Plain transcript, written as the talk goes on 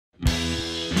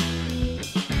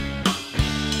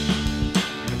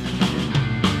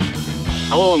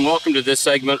Hello and welcome to this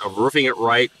segment of Roofing It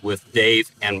Right with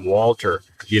Dave and Walter.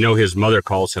 You know his mother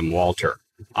calls him Walter.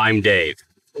 I'm Dave.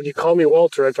 When you call me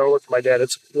Walter, I don't look at my dad.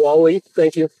 It's Wally.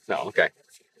 Thank you. Oh, okay.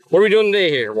 What are we doing today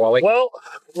here, Wally? Well,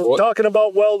 we're talking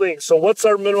about welding. So what's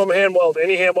our minimum hand weld?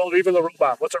 Any hand weld, even the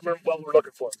robot. What's our minimum weld we're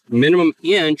looking for? Minimum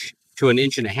inch to an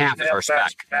inch and a half is our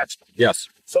spec. Yes.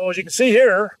 So as you can see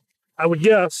here, I would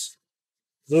guess,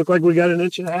 does it look like we got an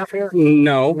inch and a half here?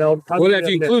 No. No. Well, if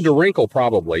you include the wrinkle,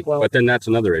 probably. Well, but then that's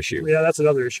another issue. Yeah, that's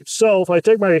another issue. So if I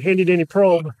take my handy-dandy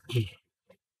probe,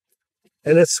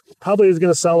 and it's probably is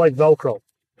going to sound like Velcro.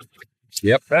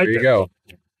 Yep, right there you go.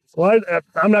 Well,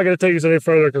 I'm not going to take this any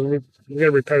further because we're going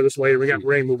to repair this later. We got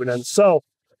rain moving in. So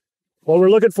what we're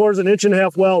looking for is an inch and a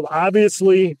half weld.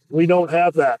 Obviously, we don't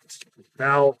have that.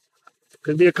 Now,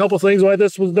 could be a couple things why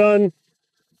this was done.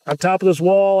 On top of this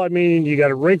wall, I mean, you got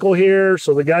a wrinkle here.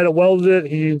 So the guy that welded it,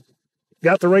 he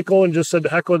got the wrinkle and just said, the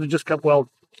heck with it, just kept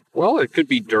welding. Well, it could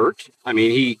be dirt. I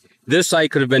mean, this side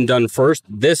could have been done first.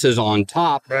 This is on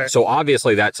top. Right. So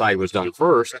obviously that side was done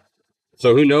first.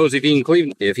 So who knows if he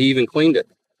even cleaned it.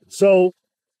 So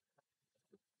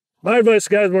my advice,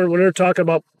 guys, when they're talking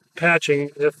about patching,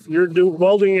 if you're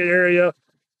welding an area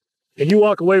and you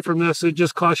walk away from this, it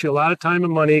just costs you a lot of time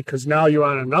and money because now you're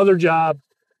on another job.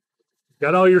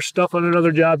 Got all your stuff on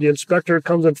another job. The inspector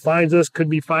comes and finds this, could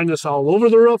be finding this all over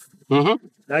the roof. Mm-hmm.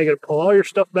 Now you got to pull all your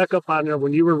stuff back up on there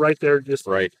when you were right there. Just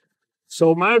right.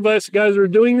 So my advice, guys, who are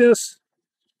doing this,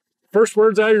 first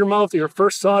words out of your mouth, your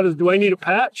first thought is, do I need a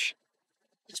patch?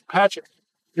 Just patch it.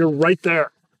 You're right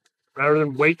there, rather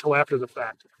than wait till after the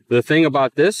fact. The thing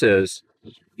about this is,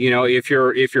 you know, if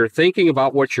you're thinking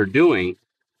about what you're doing,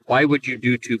 why would you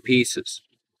do two pieces?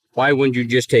 Why wouldn't you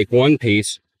just take one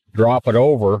piece, drop it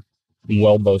over, and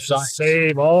weld both sides?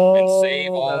 Save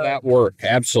all that work.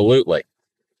 Absolutely.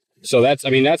 So that's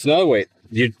another way.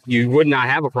 You would not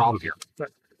have a problem here.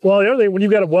 Well, the other thing, when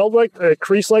you've got a weld like a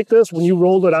crease like this, when you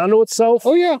rolled it onto itself,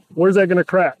 oh yeah, where's that going to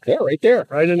crack? Yeah, right there.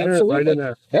 Right in there. Absolutely. Right in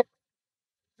there. Yep.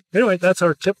 Anyway, that's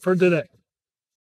our tip for today.